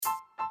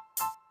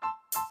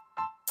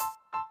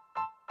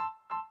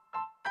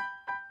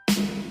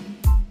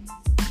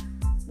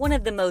One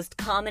of the most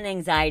common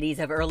anxieties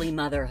of early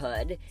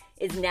motherhood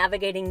is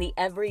navigating the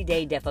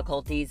everyday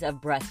difficulties of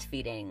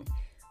breastfeeding.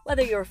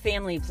 Whether you're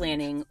family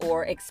planning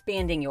or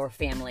expanding your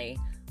family,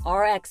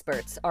 our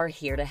experts are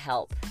here to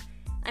help.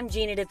 I'm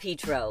Gina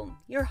DePietro,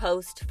 your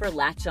host for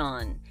Latch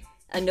On,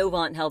 a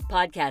Novant Health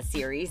podcast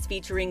series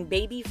featuring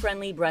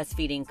baby-friendly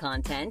breastfeeding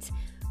content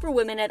for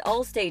women at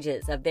all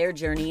stages of their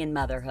journey in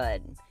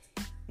motherhood.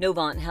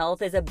 Novant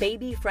Health is a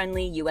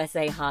baby-friendly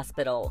USA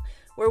hospital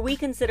where we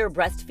consider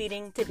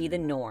breastfeeding to be the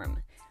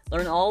norm.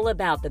 Learn all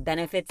about the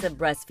benefits of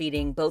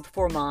breastfeeding both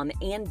for mom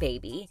and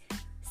baby,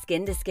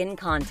 skin-to-skin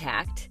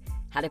contact,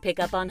 how to pick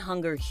up on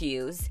hunger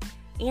cues,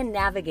 and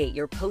navigate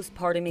your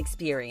postpartum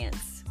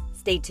experience.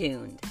 Stay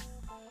tuned.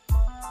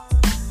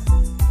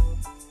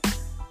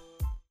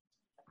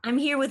 I'm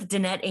here with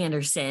Danette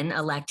Anderson,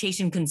 a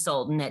lactation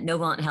consultant at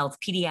Novant Health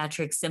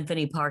Pediatrics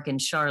Symphony Park in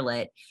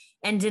Charlotte.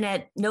 And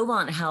Danette,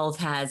 Novant Health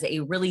has a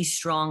really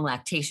strong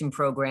lactation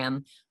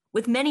program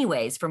with many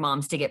ways for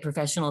moms to get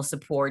professional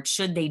support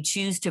should they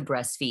choose to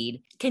breastfeed.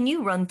 Can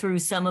you run through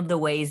some of the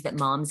ways that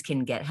moms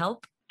can get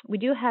help? We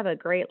do have a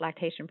great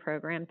lactation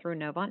program through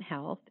Novant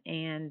Health,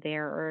 and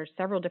there are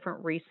several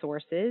different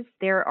resources.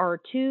 There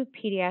are 2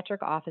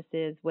 pediatric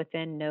offices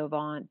within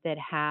Novant that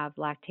have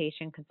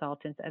lactation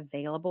consultants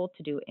available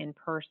to do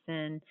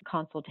in-person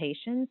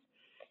consultations.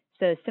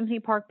 So Symphony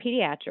Park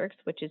Pediatrics,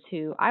 which is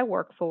who I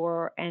work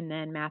for, and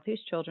then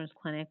Matthews Children's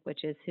Clinic,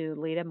 which is who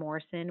Lita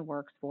Morrison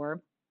works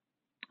for.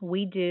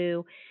 We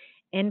do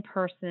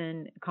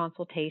in-person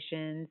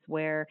consultations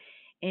where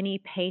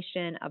any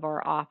patient of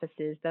our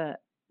offices, the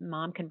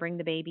mom can bring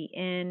the baby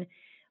in.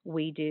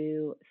 We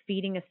do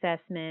feeding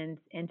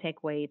assessments,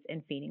 intake weights,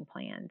 and feeding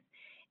plans.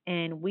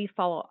 And we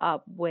follow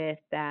up with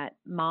that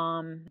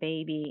mom,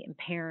 baby, and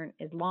parent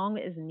as long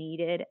as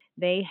needed.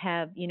 They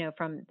have,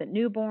 from the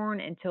newborn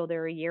until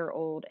they're a year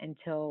old,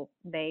 until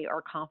they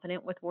are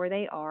confident with where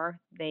they are,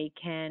 they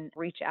can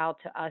reach out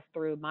to us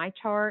through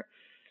MyChart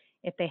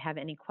if they have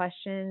any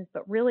questions,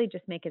 but really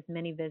just make as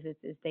many visits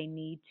as they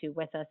need to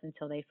with us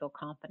until they feel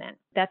confident.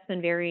 That's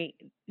been very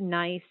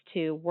nice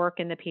to work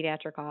in the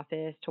pediatric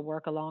office, to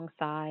work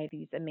alongside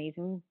these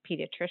amazing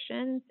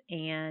pediatricians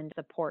and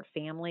support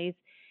families.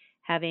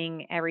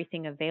 Having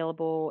everything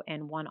available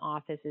in one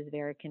office is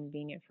very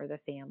convenient for the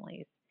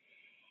families.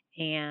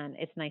 And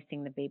it's nice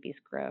seeing the babies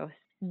grow.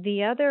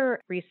 The other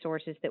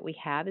resources that we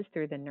have is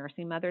through the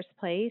Nursing Mother's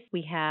Place.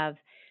 We have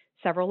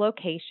several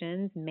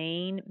locations: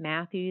 Maine,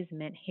 Matthews,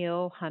 Mint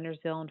Hill,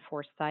 Huntersville, and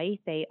Forsyth.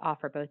 They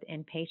offer both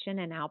inpatient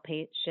and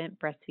outpatient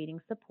breastfeeding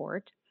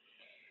support.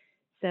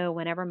 So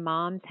whenever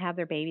moms have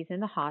their babies in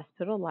the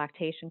hospital,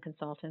 lactation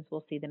consultants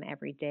will see them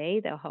every day.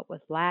 They'll help with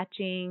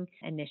latching,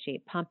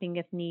 initiate pumping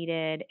if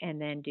needed,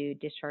 and then do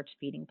discharge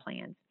feeding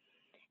plans.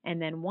 And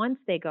then once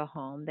they go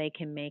home, they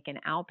can make an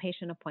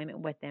outpatient appointment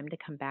with them to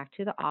come back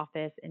to the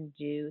office and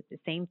do the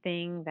same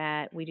thing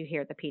that we do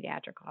here at the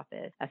pediatric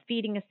office: a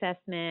feeding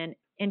assessment,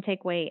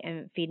 intake weight,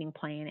 and feeding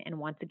plan. And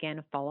once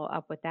again, follow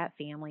up with that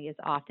family as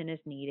often as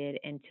needed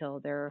until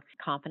they're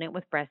confident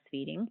with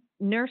breastfeeding.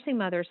 Nursing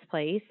Mother's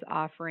Place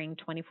offering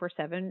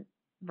 24/7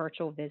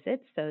 virtual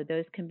visits. So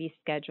those can be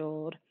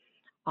scheduled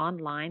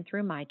online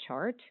through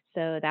MyChart.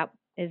 So that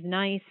is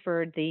nice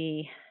for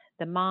the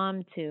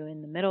mom to, in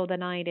the middle of the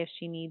night, if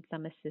she needs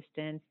some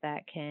assistance,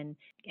 that can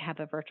have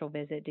a virtual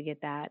visit to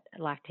get that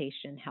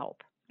lactation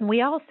help.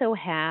 We also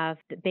have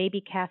the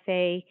Baby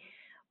Cafe,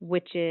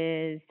 which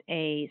is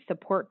a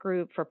support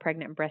group for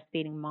pregnant and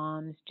breastfeeding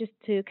moms, just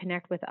to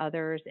connect with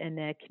others in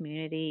the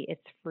community.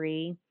 It's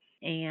free,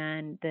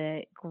 and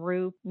the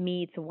group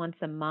meets once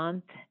a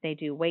month. They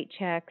do weight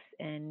checks,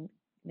 and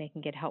they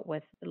can get help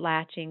with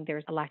latching.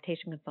 There's a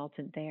lactation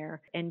consultant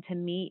there, and to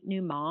meet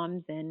new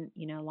moms. And,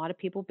 a lot of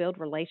people build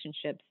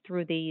relationships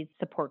through these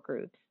support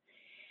groups.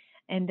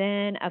 And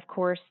then, of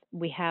course,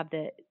 we have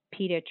the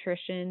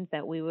pediatricians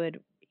that we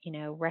would,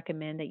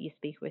 recommend that you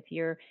speak with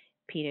your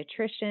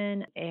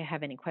pediatrician if you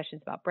have any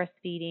questions about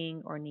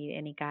breastfeeding or need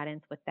any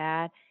guidance with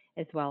that,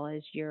 as well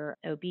as your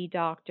OB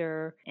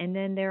doctor. And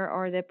then there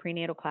are the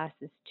prenatal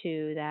classes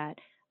too that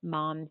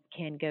moms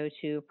can go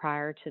to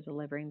prior to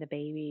delivering the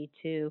baby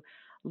to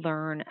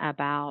learn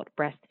about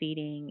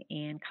breastfeeding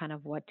and kind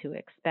of what to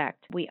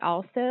expect. We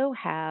also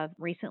have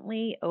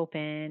recently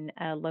opened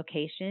a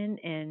location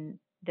in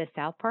the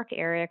South Park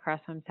area across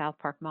from South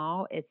Park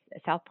Mall. It's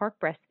South Park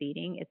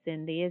Breastfeeding. It's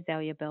in the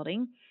Azalea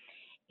building,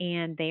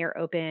 and they are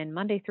open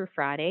Monday through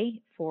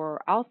Friday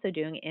for also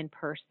doing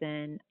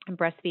in-person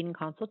breastfeeding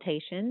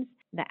consultations.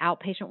 The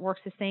outpatient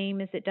works the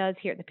same as it does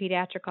here at the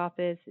pediatric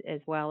office,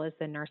 as well as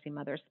the Nursing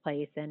Mother's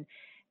Place. And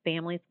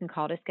families can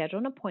call to schedule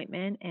an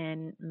appointment,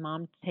 and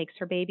mom takes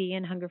her baby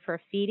in hungry for a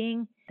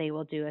feeding. They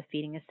will do a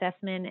feeding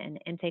assessment, an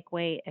intake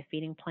weight, a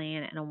feeding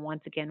plan, and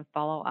once again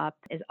follow up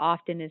as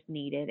often as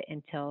needed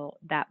until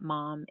that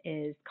mom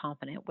is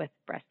confident with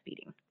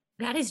breastfeeding.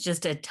 That is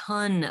just a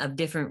ton of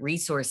different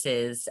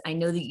resources. I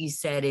know that you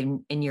said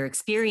in your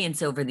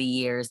experience over the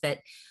years that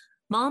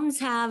moms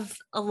have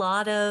a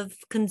lot of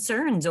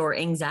concerns or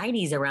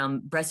anxieties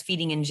around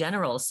breastfeeding in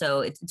general.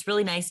 So it's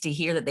really nice to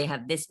hear that they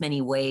have this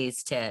many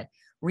ways to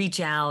reach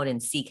out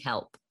and seek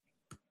help.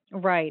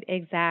 Right,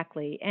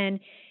 exactly. And,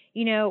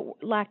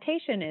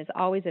 lactation is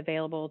always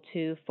available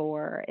too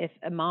for if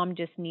a mom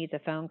just needs a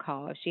phone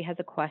call, if she has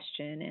a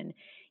question, and,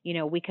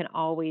 we can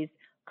always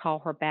call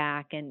her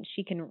back and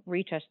she can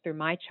reach us through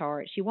My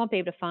Chart. She won't be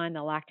able to find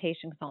the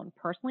lactation consultant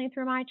personally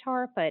through My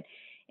Chart, but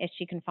if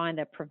she can find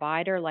the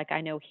provider, like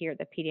I know here at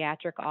the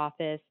pediatric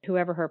office,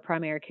 whoever her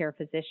primary care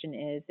physician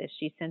is, if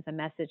she sends a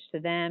message to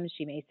them,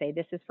 she may say,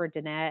 "This is for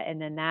Danette,"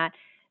 and then that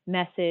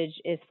message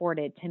is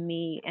forwarded to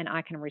me and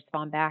I can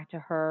respond back to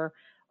her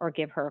or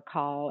give her a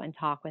call and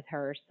talk with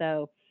her.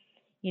 So,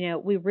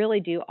 we really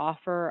do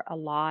offer a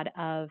lot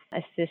of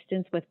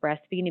assistance with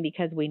breastfeeding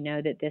because we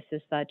know that this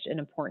is such an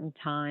important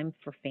time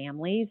for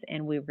families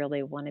and we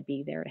really want to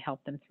be there to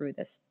help them through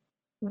this.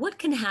 What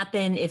can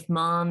happen if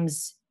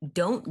moms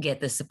don't get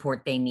the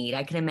support they need?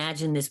 I can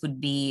imagine this would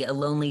be a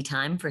lonely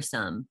time for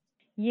some.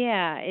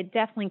 Yeah, it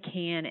definitely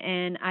can.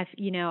 And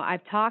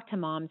I've talked to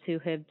moms who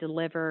have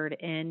delivered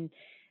in,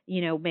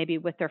 maybe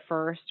with their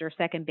first or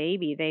second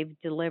baby, they've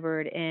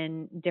delivered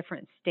in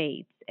different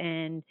states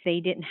and they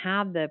didn't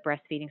have the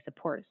breastfeeding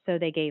support, so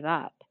they gave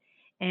up.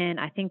 And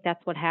I think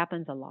that's what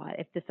happens a lot.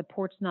 If the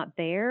support's not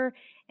there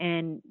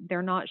and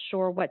they're not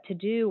sure what to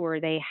do, or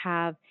they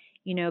have,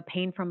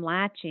 pain from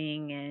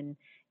latching and,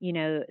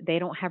 they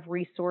don't have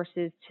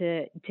resources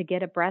to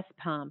get a breast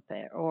pump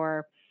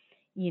or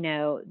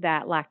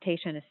that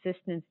lactation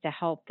assistance to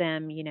help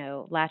them,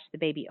 latch the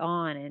baby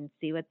on and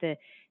see what the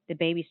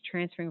baby's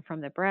transferring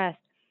from the breast,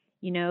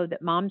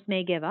 that moms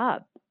may give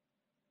up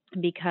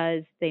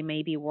because they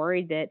may be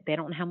worried that they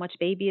don't know how much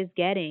baby is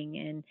getting.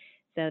 And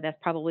so that's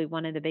probably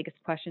one of the biggest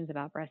questions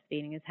about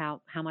breastfeeding is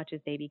how much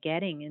is baby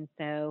getting? And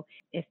so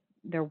if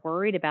they're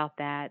worried about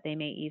that, they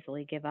may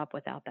easily give up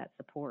without that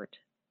support.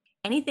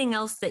 Anything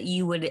else that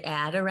you would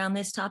add around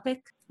this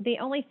topic? The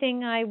only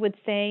thing I would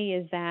say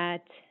is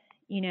that,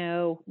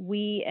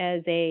 we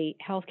as a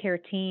healthcare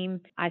team,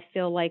 I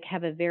feel like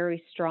have a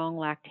very strong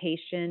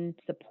lactation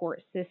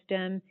support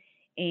system.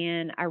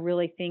 And I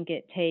really think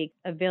it takes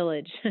a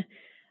village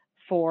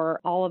for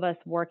all of us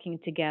working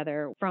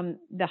together from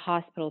the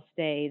hospital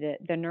stay,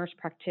 the nurse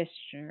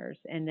practitioners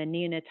and the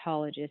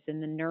neonatologists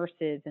and the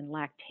nurses and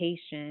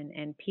lactation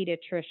and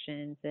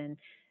pediatricians and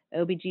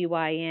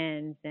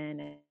OBGYNs.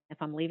 And if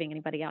I'm leaving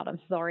anybody out,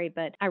 I'm sorry,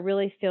 but I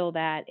really feel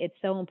that it's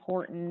so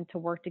important to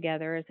work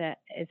together as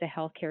a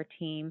healthcare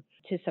team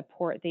to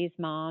support these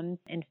moms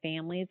and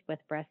families with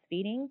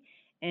breastfeeding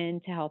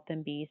and to help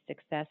them be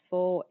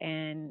successful.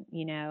 And,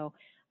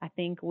 I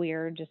think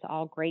we're just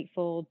all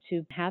grateful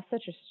to have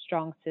such a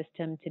strong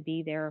system to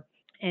be there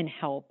and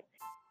help.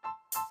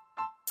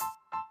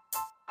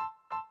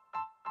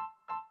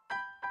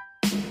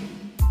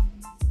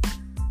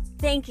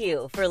 Thank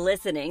you for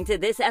listening to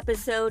this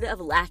episode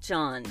of Latch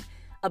On,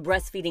 a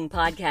breastfeeding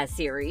podcast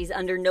series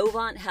under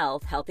Novant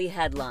Health Healthy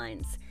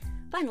Headlines.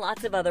 Find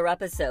lots of other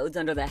episodes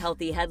under the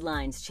Healthy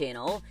Headlines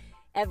channel,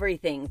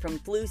 everything from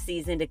flu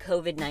season to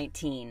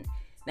COVID-19,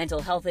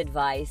 mental health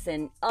advice,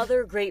 and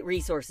other great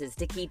resources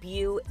to keep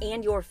you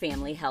and your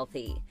family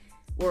healthy.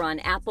 We're on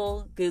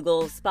Apple,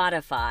 Google,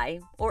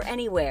 Spotify, or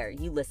anywhere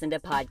you listen to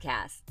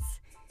podcasts.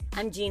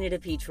 I'm Gina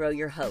DePietro,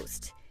 your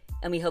host,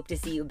 and we hope to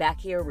see you back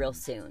here real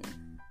soon.